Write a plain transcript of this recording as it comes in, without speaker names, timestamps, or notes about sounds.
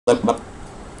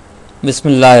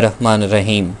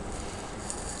बिस्मिल्लाहिर्रहमानिर्रहीम।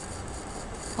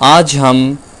 आज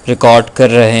हम रिकॉर्ड कर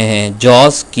रहे हैं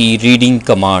जॉस की रीडिंग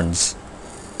कमांड्स।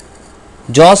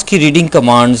 जॉस की रीडिंग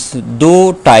कमांड्स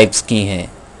दो टाइप्स की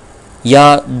हैं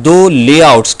या दो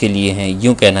लेआउट्स के लिए हैं,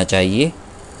 यूँ कहना चाहिए।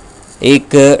 एक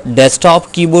डेस्कटॉप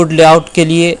कीबोर्ड लेआउट के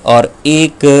लिए और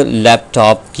एक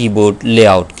लैपटॉप कीबोर्ड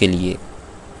लेआउट के लिए।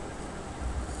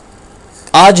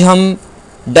 आज हम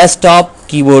डेस्कटॉप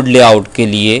कीबोर्ड लेआउट के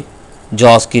लिए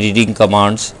जॉस की रीडिंग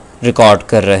कमांड्स रिकॉर्ड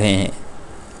कर रहे हैं,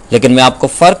 लेकिन मैं आपको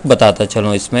फ़र्क बताता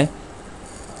चलूँ। इसमें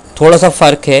थोड़ा सा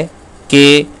फ़र्क है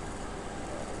कि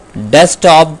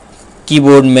डेस्कटॉप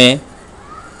कीबोर्ड में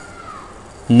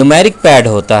न्यूमेरिक पैड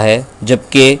होता है,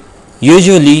 जबकि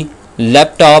यूजुअली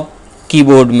लैपटॉप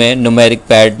कीबोर्ड में न्यूमेरिक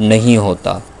पैड नहीं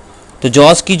होता। तो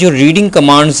जॉस की जो रीडिंग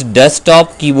कमांड्स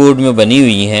डेस्कटॉप कीबोर्ड में बनी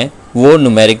हुई हैं वो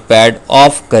न्यूमेरिक पैड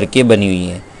ऑफ करके बनी हुई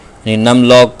हैं, यानी नम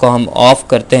लॉग को हम ऑफ़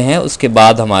करते हैं, उसके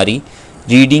बाद हमारी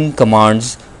रीडिंग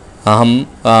कमांड्स हम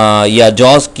या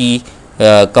जॉस की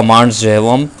कमांड्स जो है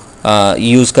वो हम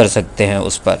यूज़ कर सकते हैं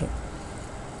उस पर।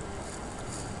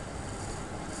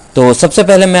 तो सबसे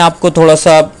पहले मैं आपको थोड़ा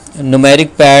सा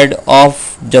न्यूमेरिक पैड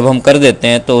ऑफ जब हम कर देते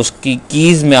हैं तो उसकी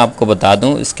कीज़ मैं आपको बता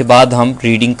दूं, इसके बाद हम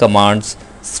रीडिंग कमांड्स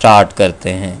स्टार्ट करते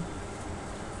हैं।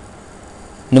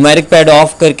 न्यूमेरिक पैड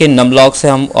ऑफ करके नम लॉग से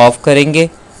हम ऑफ़ करेंगे।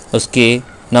 उसके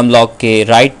नम लॉग के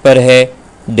राइट पर है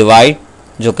डिवाइड,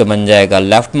 जो कि बन जाएगा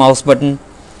लेफ़्ट माउस बटन।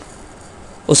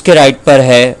 उसके राइट पर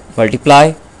है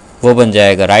मल्टीप्लाई, वो बन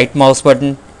जाएगा राइट माउस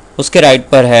बटन। उसके राइट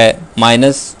पर है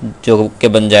माइनस, जो कि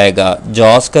बन जाएगा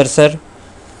जॉस कर्सर।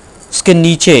 उसके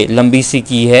नीचे लंबी सी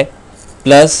की है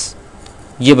प्लस,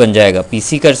 ये बन जाएगा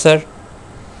पीसी कर्सर।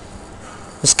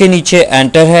 उसके नीचे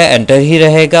एंटर है, एंटर ही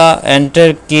रहेगा।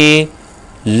 एंटर के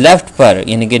लेफ़्ट पर,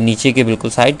 यानी कि नीचे के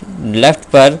बिल्कुल साइड लेफ़्ट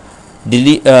पर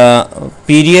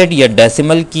पीरियड या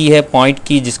डेसिमल की है, पॉइंट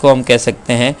की जिसको हम कह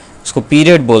सकते हैं, उसको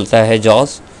पीरियड बोलता है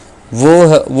जॉस,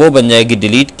 वो बन जाएगी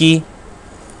डिलीट की।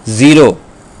 ज़ीरो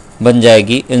बन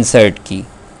जाएगी इंसर्ट की।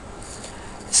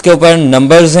 इसके ऊपर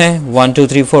नंबर्स हैं 1 2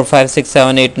 3 4 5 6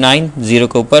 7 8 9। ज़ीरो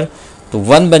के ऊपर तो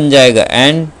 1 बन जाएगा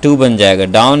एंड, 2 बन जाएगा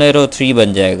डाउन एरो, 3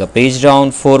 बन जाएगा पेज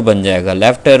डाउन, 4 बन जाएगा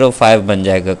लेफ़्ट एरो, 5 बन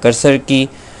जाएगा कर्सर की,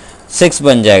 6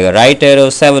 बन जाएगा राइट एरो,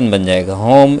 7 बन जाएगा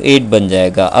होम, 8 बन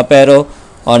जाएगा अप एरो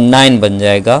और 9 बन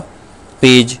जाएगा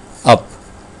पेज अप।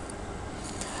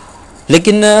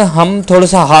 लेकिन हम थोड़ा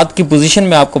सा हाथ की पोजीशन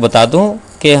में आपको बता दूं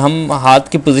कि हम हाथ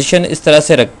की पोजीशन इस तरह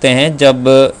से रखते हैं जब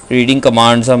रीडिंग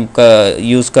कमांड्स हम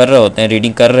यूज़ कर रहे होते हैं,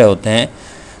 रीडिंग कर रहे होते हैं,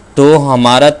 तो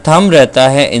हमारा थंब रहता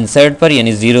है इंसर्ट पर,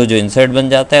 यानी ज़ीरो जो इंसर्ट बन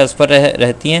जाता है उस पर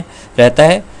रहता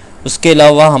है। उसके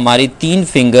अलावा हमारी 3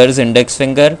 fingers, index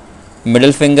finger,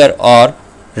 middle finger और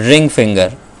रिंग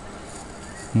फिंगर,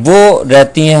 वो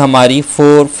रहती हैं हमारी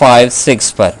 4 5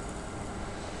 6 पर।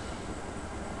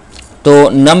 तो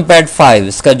नम पैड 5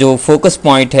 इसका जो फोकस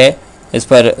पॉइंट है, इस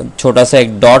पर छोटा सा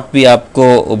एक डॉट भी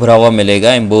आपको उभरा हुआ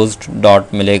मिलेगा, एम्बोस्ड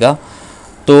डॉट मिलेगा,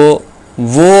 तो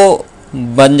वो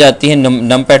बन जाती है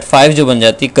नम पैड 5 जो बन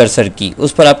जाती है कर्सर की,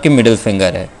 उस पर आपकी मिडिल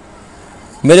फिंगर है।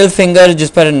 मिडिल फिंगर जिस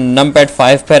पर नम पैड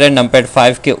 5 पर है, नम पैड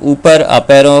 5 के ऊपर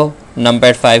अप एरो, नम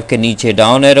पैड 5 के नीचे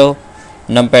डाउन एरो,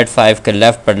 नम पैड 5 के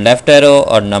लेफ़्ट पर लेफ़्ट एरो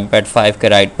और नम पैड 5 के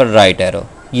राइट पर राइट एरो।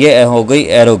 ये हो गई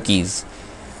एरो कीज़।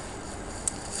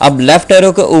 अब लेफ़्ट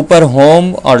एरो के ऊपर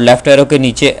होम और लेफ़्ट एरो के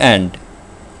नीचे एंड,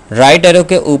 राइट एरो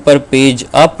के ऊपर पेज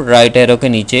अप, राइट एरो के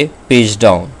नीचे पेज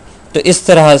डाउन। तो इस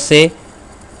तरह से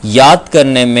याद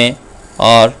करने में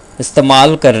और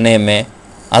इस्तेमाल करने में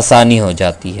आसानी हो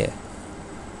जाती है।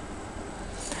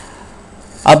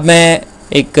 अब मैं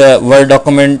एक वर्ड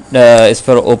डॉक्यूमेंट इस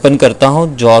पर ओपन करता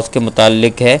हूं, जॉस के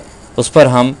मुतालिक है, उस पर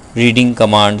हम रीडिंग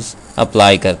कमांड्स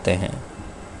अप्लाई करते हैं।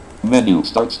 Menu,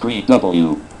 start screen,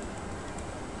 W.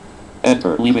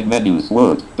 Enter, leaving menus,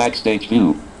 Word, backstage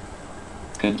view.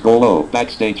 Control O,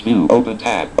 backstage view, open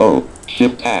tab, O,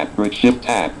 shift tab, break shift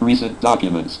tab, recent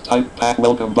documents, type pack,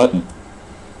 welcome button.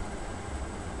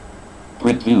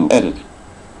 Print view, edit.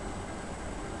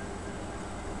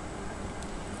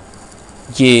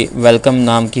 ये welcome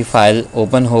नाम की file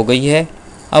open हो गई है।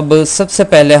 अब सबसे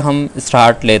पहले हम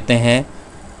स्टार्ट लेते हैं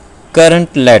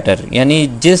करंट लेटर, यानी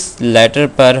जिस लेटर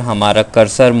पर हमारा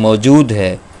कर्सर मौजूद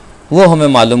है वो हमें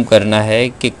मालूम करना है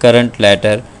कि करंट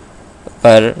लेटर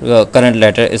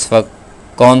इस वक्त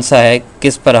कौन सा है,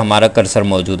 किस पर हमारा कर्सर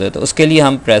मौजूद है। तो उसके लिए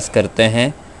हम प्रेस करते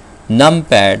हैं नम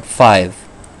पैड 5।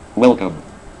 Welcome.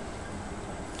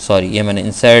 सॉरी, ये मैंने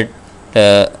इंसर्ट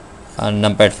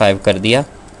नम पैड 5 कर दिया।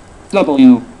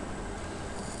 W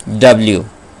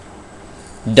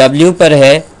पर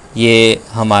है ये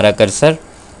हमारा कर्सर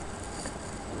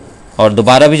और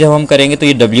दोबारा भी जब हम करेंगे तो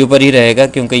ये W पर ही रहेगा,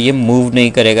 क्योंकि ये मूव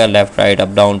नहीं करेगा, लेफ़्ट राइट अप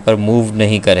डाउन पर मूव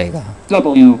नहीं करेगा,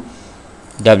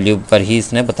 W पर ही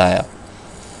इसने बताया।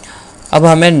 अब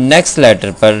हमें नेक्स्ट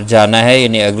लेटर पर जाना है,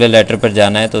 यानी अगले लेटर पर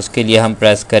जाना है, तो उसके लिए हम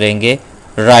प्रेस करेंगे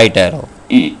राइट एरो।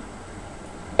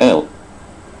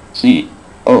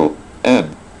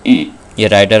 ये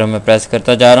राइट एरो में प्रेस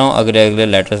करता जा रहा हूँ, अगले अगले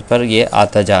लेटर्स पर ये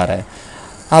आता जा रहा है।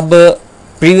 अब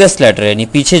प्रीवियस लेटर यानी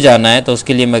पीछे जाना है, तो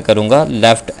उसके लिए मैं करूँगा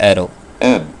लेफ्ट एरो।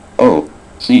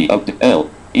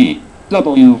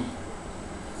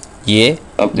 ये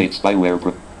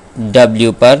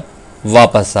W पर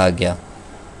वापस आ गया।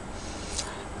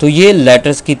 तो ये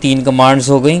लेटर्स की 3 कमांड्स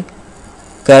हो गई।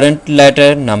 Current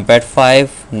letter numpad 5,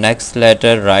 next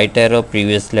letter right arrow,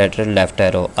 previous letter left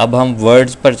arrow. अब हम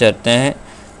वर्ड्स पर चलते हैं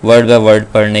वर्ड बाय वर्ड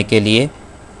पढ़ने के लिए।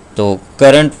 तो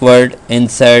current word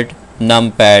insert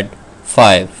numpad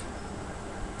 5,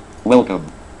 welcome,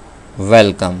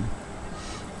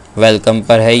 welcome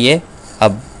पर है ये।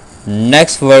 अब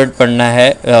नेक्स्ट वर्ड पढ़ना है,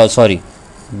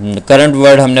 करंट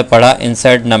वर्ड हमने पढ़ा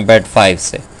इंसर्ट नंपैड 5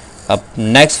 से। अब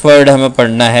नेक्स्ट वर्ड हमें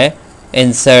पढ़ना है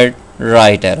इंसर्ट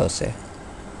राइट एरो से।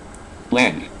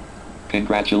 Blank.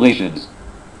 Congratulations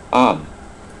on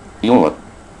your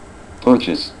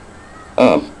purchase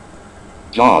of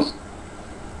JAWS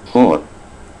for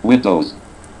Windows.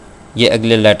 ये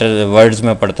अगले लेटर वर्ड्स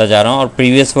में पढ़ता जा रहा हूँ, और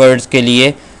प्रीवियस वर्ड्स के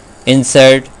लिए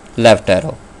insert left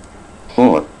arrow.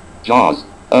 For JAWS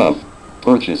of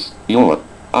purchase your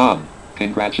on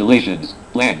congratulations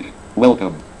blank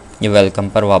welcome. ये वेलकम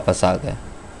पर वापस आ गए।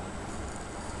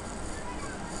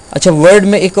 अच्छा, वर्ड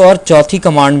में एक और चौथी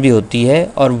कमांड भी होती है,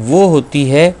 और वो होती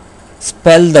है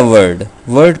स्पेल द वर्ड।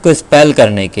 वर्ड को स्पेल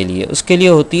करने के लिए उसके लिए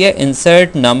होती है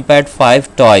इंसर्ट नंपैड 5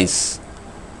 टॉइस।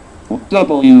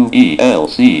 WELCOME.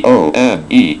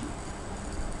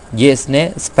 ये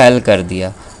इसने स्पेल कर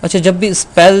दिया। अच्छा, जब भी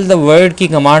स्पेल द वर्ड की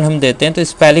कमांड हम देते हैं तो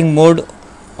स्पेलिंग मोड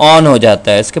ऑन हो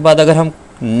जाता है। इसके बाद अगर हम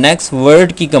नेक्स्ट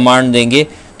वर्ड की कमांड देंगे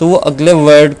तो वो अगले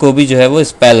वर्ड को भी जो है वो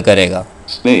स्पेल करेगा।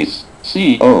 Space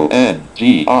CONGRATULATIONSON.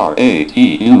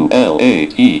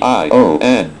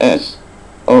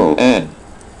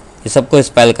 ये सबको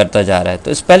स्पेल करता जा रहा है।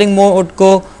 तो स्पेलिंग मोड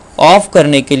को ऑफ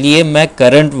करने के लिए मैं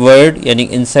करंट वर्ड यानी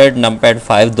इंसर्ट नंपैड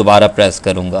 5 दोबारा प्रेस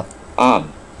करूँगा। On.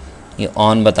 ये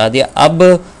ऑन बता दिया। अब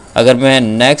अगर मैं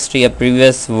नेक्स्ट या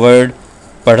प्रीवियस वर्ड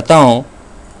पढ़ता हूँ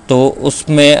तो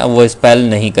उसमें वो स्पेल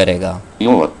नहीं करेगा।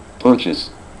 Your purchase.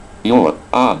 Your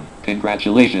on.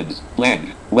 Congratulations. Blank.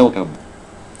 Welcome.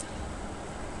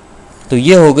 तो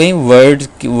ये हो गई वर्ड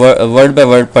बाय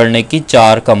वर्ड पढ़ने की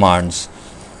 4 commands.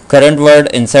 Current word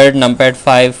insert numpad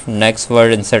 5, next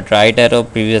word insert right arrow,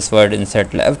 previous word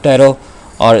insert left arrow,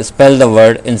 और spell the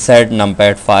word insert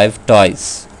numpad 5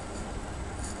 toys.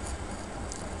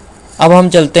 अब हम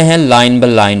चलते हैं लाइन बाय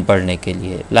लाइन पढ़ने के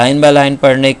लिए। लाइन बाय लाइन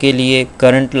पढ़ने के लिए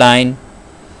current line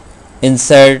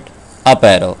insert up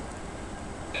arrow.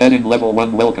 Heading level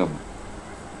 1 welcome.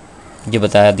 ये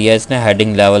बताया दिया इसने,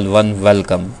 हेडिंग लेवल 1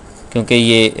 वेलकम, क्योंकि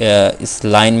ये इस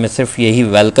लाइन में सिर्फ यही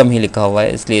वेलकम ही लिखा हुआ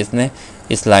है, इसलिए इसने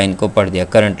इस लाइन को पढ़ दिया।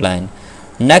 Current line.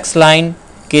 नेक्स्ट लाइन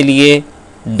के लिए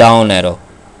down arrow.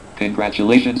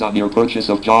 Congratulations on your purchase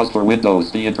of JAWS for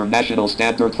Windows, the international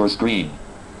standard for screen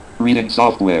reading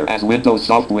software. As Windows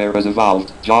software has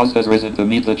evolved, JAWS has risen to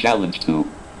meet the challenge to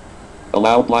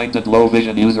allow blind and low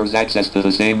vision users access to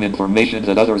the same information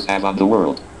that others have on the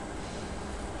world.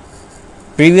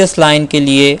 Previous line के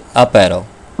लिए up arrow.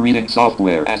 Reading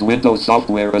software. As Windows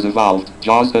software has evolved,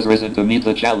 JAWS has risen to meet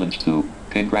the challenge to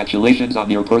congratulations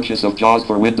on your purchase of JAWS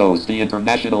for Windows, the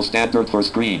international standard for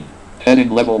screen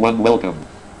heading level 1 welcome.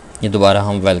 ये दोबारा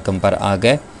हम welcome पर आ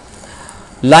गए।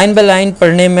 Line by line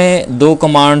पढ़ने में 2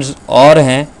 commands और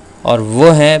हैं, और वो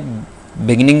हैं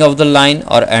बिगिनिंग ऑफ द लाइन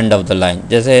और एंड ऑफ द लाइन।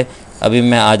 जैसे अभी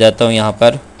मैं आ जाता हूँ यहाँ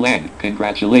पर Blank.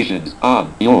 Congratulations on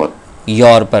your.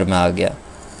 Your पर मैं आ गया।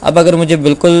 अब अगर मुझे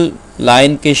बिल्कुल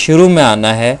लाइन के शुरू में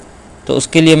आना है तो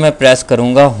उसके लिए मैं प्रेस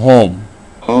करूँगा होम।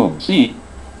 Home. C.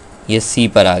 ये सी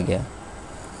पर आ गया।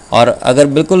 और अगर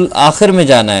बिल्कुल आखिर में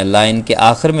जाना है, लाइन के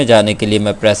आखिर में जाने के लिए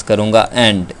मैं प्रेस करूँगा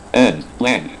एंड। End.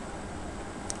 Blank.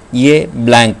 ये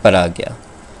ब्लैंक पर आ गया।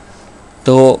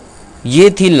 तो ये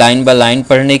थी लाइन बाय लाइन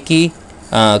पढ़ने की।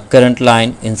 Current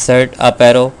line insert up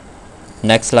arrow,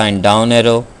 next line down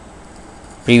arrow,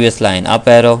 previous line up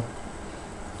arrow,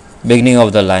 beginning of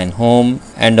the line home,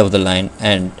 end of the line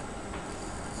and.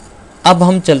 अब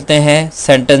हम चलते हैं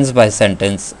सेंटेंस बाय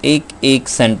सेंटेंस। एक एक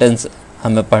सेंटेंस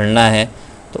हमें पढ़ना है,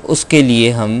 तो उसके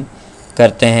लिए हम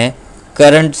करते हैं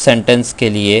करंट सेंटेंस के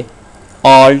लिए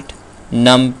alt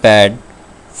numpad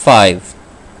 5।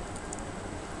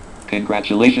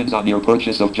 Congratulations on your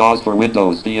purchase of JAWS for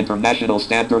Windows, the international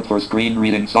standard for screen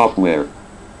reading software.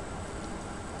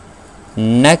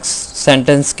 Next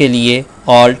sentence के लिए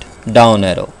alt down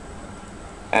arrow.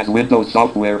 As Windows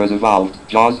software has evolved,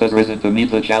 JAWS has risen to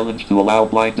meet the challenge to allow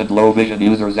blind and low vision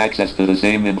users access to the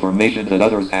same information that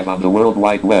others have on the World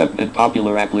Wide Web in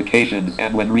popular applications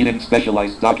and when reading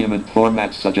specialized document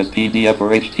formats such as PDF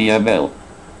or HTML.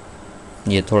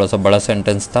 ये थोड़ा सा बड़ा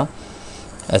sentence था,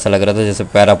 ऐसा लग रहा था जैसे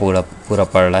पैरा पूरा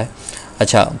पढ़ रहा है।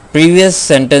 अच्छा, प्रीवियस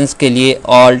सेंटेंस के लिए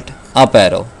alt up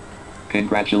arrow.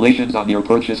 Congratulations on your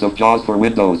purchase of JAWS for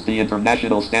Windows, the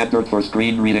international standard for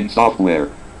screen reading software.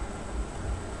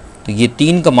 तो ये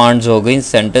 3 कमांड्स हो गई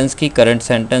सेंटेंस की। Current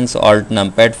sentence alt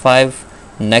numpad 5,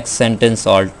 next sentence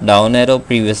alt down arrow,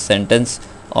 previous sentence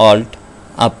alt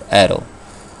up arrow.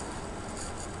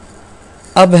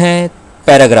 अब है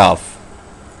paragraph.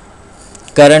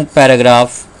 Current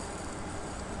paragraph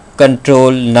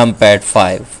control numpad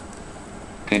 5।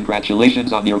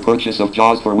 Congratulations on your purchase of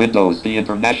JAWS for Windows, the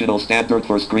international standard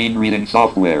for screen reading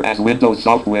software. As Windows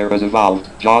software has evolved,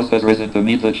 JAWS has risen to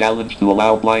meet the challenge to allow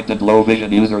blind and low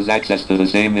vision users access to the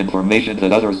same information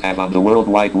that others have on the World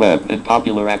Wide Web in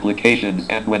popular applications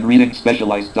and when reading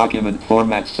specialized document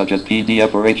formats such as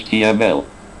PDF or HTML.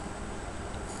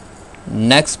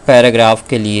 Next paragraph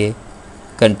के लिए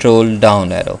control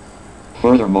down arrow.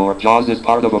 Furthermore, JAWS is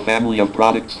part of a family of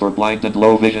products for blind and low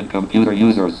vision computer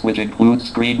users, which includes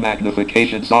screen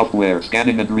magnification software,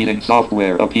 scanning and reading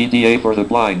software, a PDA for the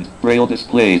blind, braille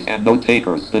displays, and note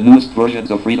takers. The newest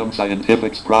versions of Freedom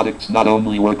Scientific's products not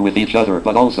only work with each other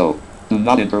but also do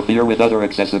not interfere with other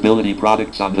accessibility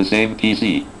products on the same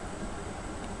PC.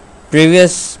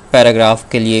 Previous paragraph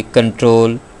के लिए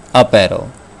control up arrow.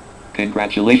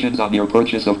 Congratulations on your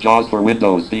purchase of JAWS for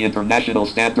Windows, the international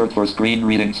standard for screen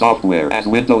reading software. As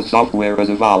Windows software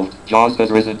has evolved, JAWS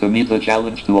has risen to meet the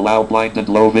challenge to allow blind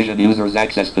and low vision users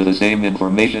access to the same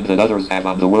information that others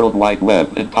have on the World Wide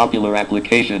Web in popular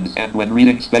applications and when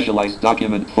reading specialized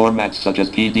document formats such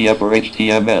as PDF or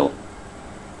HTML.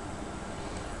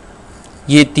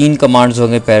 ये 3 commands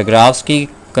होंगे paragraphs की।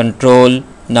 Control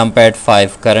numpad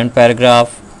 5 current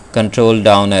paragraph, control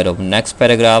down arrow next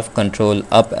paragraph, control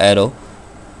up arrow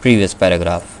previous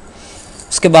paragraph.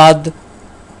 उसके बाद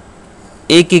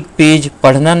एक एक page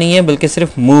पढ़ना नहीं है बल्कि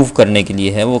सिर्फ मूव करने के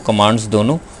लिए है वो कमांड्स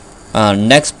दोनों।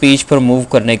 नेक्स्ट पेज पर मूव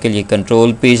करने के लिए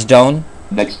control page down.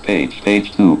 Next page,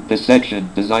 page 2. This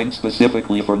section, designed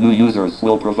specifically for new users,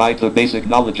 will provide the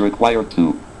basic knowledge required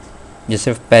to. ये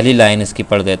सिर्फ पहली लाइन इसकी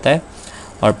पढ़ देता है।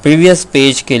 और प्रीवियस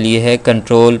पेज के लिए है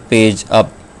control page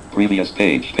up. Previous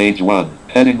page, page 1,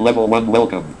 heading level 1,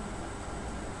 welcome.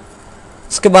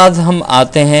 उसके बाद हम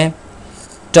आते हैं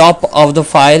top of the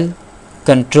file,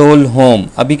 control home.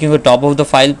 अभी क्योंकि टॉप ऑफ द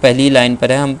फाइल पहली लाइन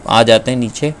पर है, हम आ जाते हैं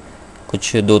नीचे,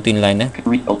 कुछ 2-3 लाइनें।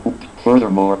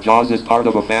 Furthermore, JAWS is part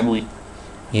of a family.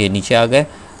 ये नीचे आ गए।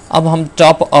 अब हम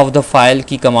टॉप ऑफ द फाइल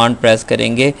की कमांड प्रेस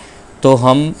करेंगे तो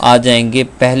हम आ जाएंगे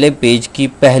पहले पेज की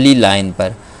पहली लाइन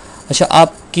पर। अच्छा,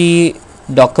 आपकी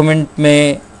डॉक्यूमेंट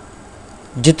में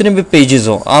जितने भी पेजेस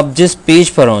हों, आप जिस पेज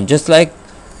पर हों, जस्ट लाइक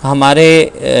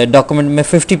हमारे डॉक्यूमेंट में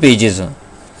 50 पेजेस हों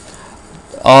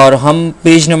और हम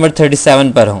पेज नंबर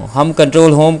 37 पर हों, हम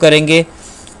कंट्रोल होम करेंगे,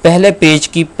 पहले पेज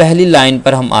की पहली लाइन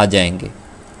पर हम आ जाएंगे।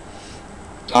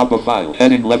 Top of file,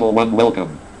 heading level 1,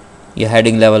 welcome. ये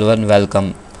हेडिंग लेवल 1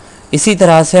 वेलकम। इसी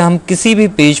तरह से हम किसी भी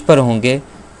पेज पर होंगे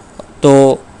तो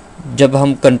जब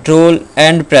हम कंट्रोल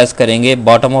एंड प्रेस करेंगे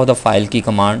बॉटम ऑफ द फाइल की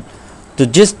कमांड, तो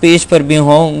जिस पेज पर भी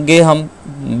होंगे हम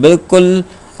बिल्कुल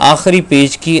आखिरी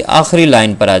पेज की आखिरी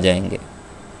लाइन पर आ जाएंगे।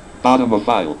 Bottom of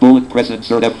file, bullet press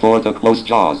insert F4 to close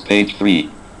JAWS, page 3.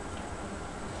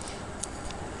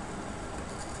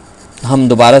 हम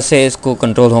दोबारा से इसको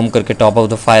कंट्रोल होम करके टॉप ऑफ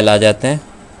द फाइल आ जाते हैं।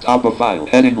 Top of file,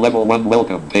 heading level 1,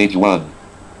 welcome, page 1.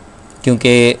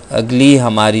 क्योंकि अगली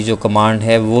हमारी जो कमांड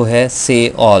है वो है से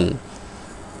ऑल,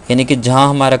 यानी कि जहाँ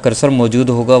हमारा कर्सर मौजूद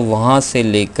होगा वहाँ से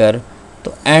लेकर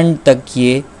तो एंड तक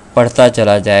ये पढ़ता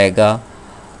चला जाएगा।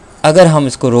 अगर हम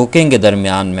इसको रोकेंगे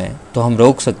दरमियान में तो हम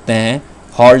रोक सकते हैं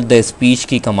हॉल्ट द स्पीच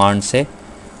की कमांड से।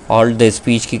 हॉल्ट द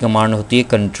स्पीच की कमांड होती है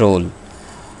कंट्रोल,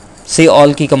 से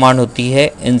ऑल की कमांड होती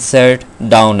है इंसर्ट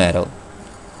डाउन एरो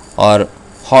और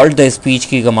हॉल्ट द स्पीच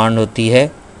की कमांड होती है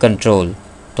कंट्रोल।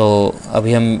 तो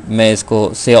अभी मैं इसको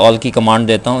से ऑल की कमांड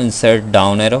देता हूँ, insert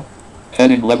down arrow.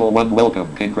 Heading level 1, welcome.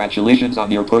 Congratulations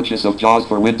on your purchase of JAWS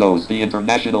for Windows, the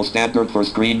international standard for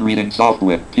screen reading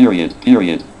software.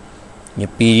 Period. ये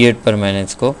पीरियड पर मैंने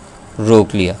इसको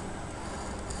रोक लिया।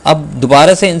 अब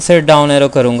दोबारा से इंसर्ट डाउन एरो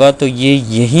करूँगा तो ये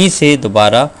यहीं से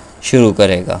दोबारा शुरू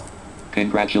करेगा।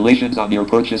 Congratulations on your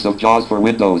purchase of JAWS for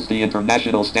Windows, the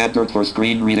international standard for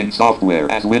screen reading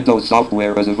software. As Windows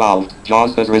software has evolved,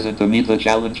 JAWS has risen to meet the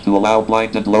challenge to allow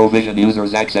blind and low vision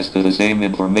users access to the same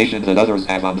information that others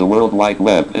have on the World Wide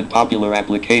Web in popular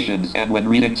applications and when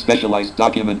reading specialized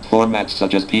document formats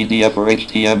such as PDF or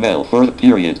HTML. Further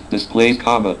period, displays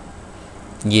comma.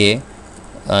 ये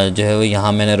जो है वो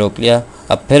यहाँ मैंने रोक लिया.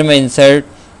 अब फिर मैं इंसर्ट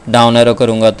डाउन एरो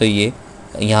करूँगा तो ये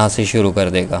यहाँ से शुरू कर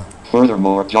देगा.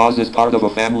 Furthermore, JAWS is part of a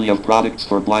family of products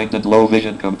for blind and low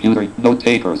vision computer note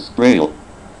takers, Braille.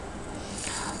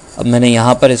 अब मैंने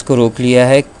यहाँ पर इसको रोक लिया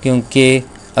है क्योंकि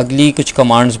अगली कुछ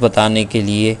कमांड्स बताने के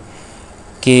लिए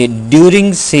कि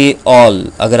ड्यूरिंग से ऑल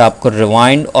अगर आपको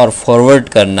रिवाइंड और फॉरवर्ड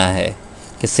करना है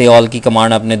कि से ऑल की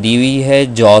कमांड आपने दी हुई है,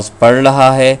 JAWS पढ़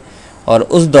रहा है और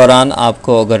उस दौरान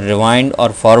आपको अगर रिवाइंड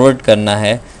और फॉरवर्ड करना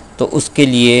है तो उसके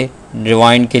लिए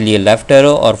रिवाइंड के लिए लेफ़्ट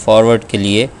एरो और फॉरवर्ड के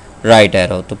लिए राइट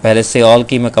एरो. तो पहले से ऑल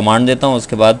की मैं कमांड देता हूँ,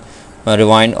 उसके बाद मैं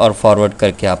रिवाइंड और फॉरवर्ड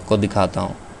करके आपको दिखाता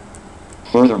हूँ.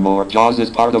 Furthermore, JAWS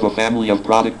is part of a family of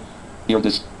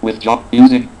products with JAWS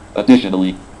using.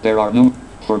 Additionally, there are new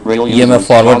for Braille users. ये मैं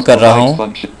फॉरवर्ड कर रहा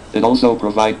हूँ. It also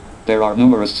provides. There are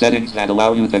numerous settings that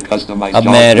allow you to customize. अब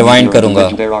मैं rewind करूँगा.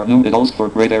 There are new. It also for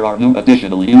Braille. There are new.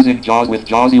 Additionally, using JAWS with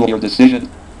JAWS, your decision.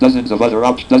 Dozens of other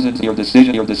options. Dozens. Your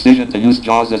decision to use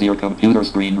JAWS as your computer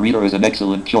screen reader is an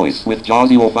excellent choice. With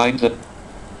JAWS, you will find that.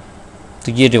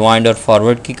 तो ये rewind और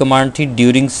forward की command थी.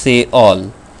 During से all.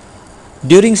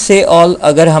 During से all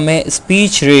अगर हमें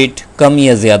speech rate कम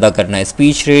या ज़्यादा करना है,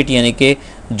 स्पीच रेट यानी कि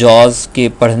JAWS के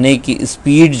पढ़ने की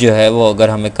स्पीड जो है वो अगर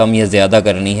हमें कम या ज़्यादा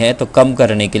करनी है तो कम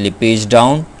करने के लिए पेज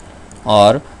डाउन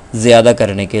और ज़्यादा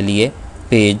करने के लिए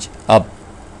पेज अप.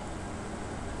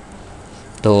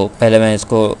 तो पहले मैं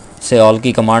इसको से ऑल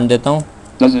की कमांड देता हूँ.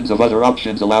 Dozens of other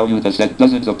options allow you to set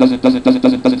dozens of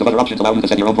other options allow you to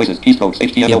set your own voices, keystrokes,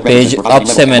 HTML. ये पेज अप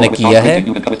से मैंने किया है.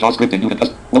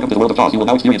 Welcome to the world of JAWS. You will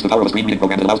now experience the power of a screen reading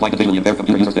program that allows blind and visually impaired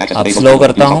computer users to access. अब slow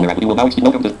करता हूँ. You will now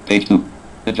welcome to page 2.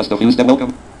 In just a few steps,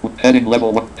 welcome. Heading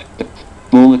level 1.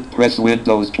 Bullet press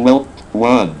Windows 12.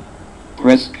 1.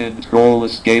 Press Control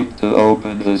Escape to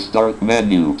open the Start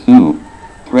menu. 2.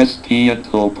 Press P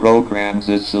until programs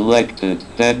is selected.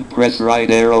 Then press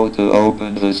right arrow to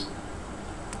open the.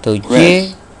 तो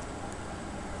ये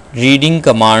reading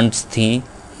commands थी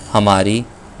हमारी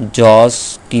JAWS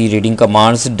की reading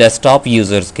commands desktop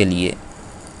users के लिए.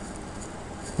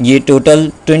 ये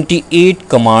total 28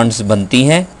 commands बनती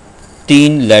हैं.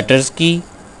 3 लेटर्स की,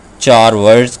 4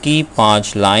 वर्ड्स की,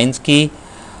 5 लाइंस की,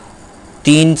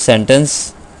 3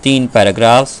 sentence, 3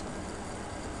 paragraphs,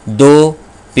 2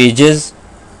 pages,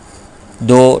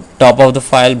 2 top of the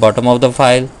file, bottom of the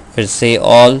file, फिर से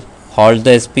ऑल, होल्ड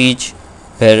द स्पीच,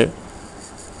 फिर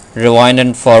रिवाइंड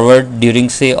एंड फॉरवर्ड ड्यूरिंग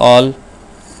से ऑल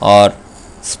और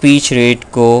स्पीच रेट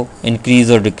को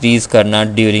इंक्रीज़ और डिक्रीज़ करना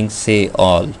ड्यूरिंग से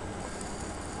ऑल.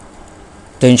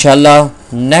 तो इंशाल्लाह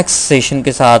नेक्स्ट सेशन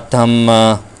के साथ हम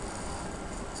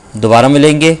दोबारा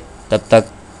मिलेंगे. तब तक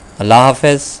अल्लाह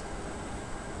हाफ़िज़.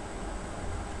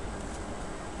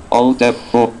 Alt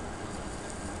F4.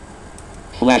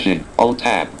 Flashing. Alt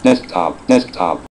Tab. Desktop.